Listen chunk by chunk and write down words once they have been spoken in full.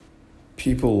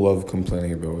People love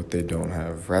complaining about what they don't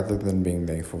have rather than being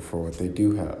thankful for what they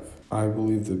do have. I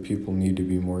believe that people need to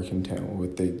be more content with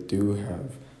what they do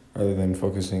have rather than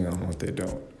focusing on what they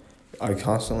don't. I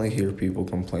constantly hear people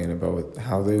complain about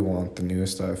how they want the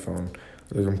newest iPhone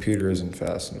or their computer isn't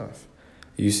fast enough.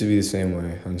 It used to be the same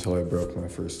way until I broke my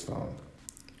first phone.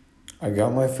 I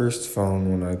got my first phone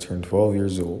when I turned 12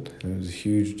 years old, and it was a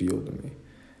huge deal to me.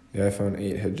 The iPhone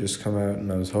 8 had just come out,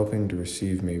 and I was hoping to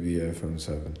receive maybe the iPhone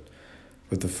 7.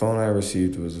 But the phone I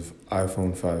received was an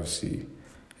iPhone 5C.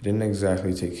 I didn't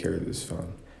exactly take care of this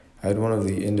phone. I had one of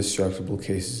the indestructible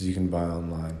cases you can buy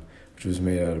online, which was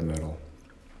made out of metal.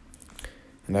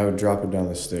 And I would drop it down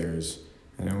the stairs,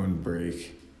 and it wouldn't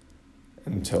break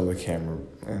until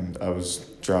I was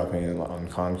dropping it on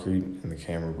concrete, and the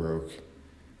camera broke.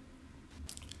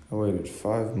 I waited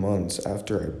 5 months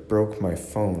after I broke my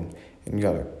phone and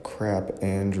got a crap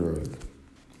Android.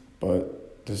 But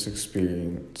this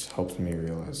experience helped me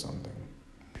realize something.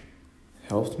 It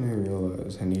helped me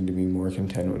realize I need to be more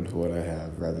content with what I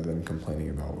have rather than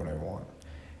complaining about what I want.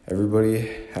 Everybody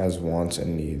has wants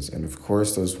and needs, and of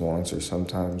course those wants are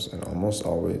sometimes and almost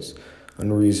always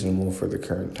unreasonable for the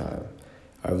current time.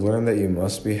 I've learned that you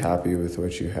must be happy with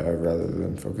what you have rather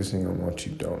than focusing on what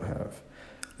you don't have.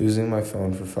 Losing my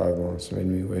phone for 5 months made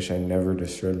me wish I never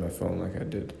destroyed my phone like I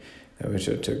did. I wish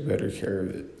I took better care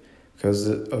of it. Because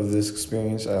of this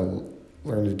experience, I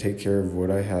learned to take care of what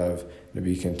I have and to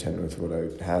be content with what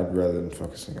I had rather than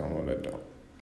focusing on what I don't.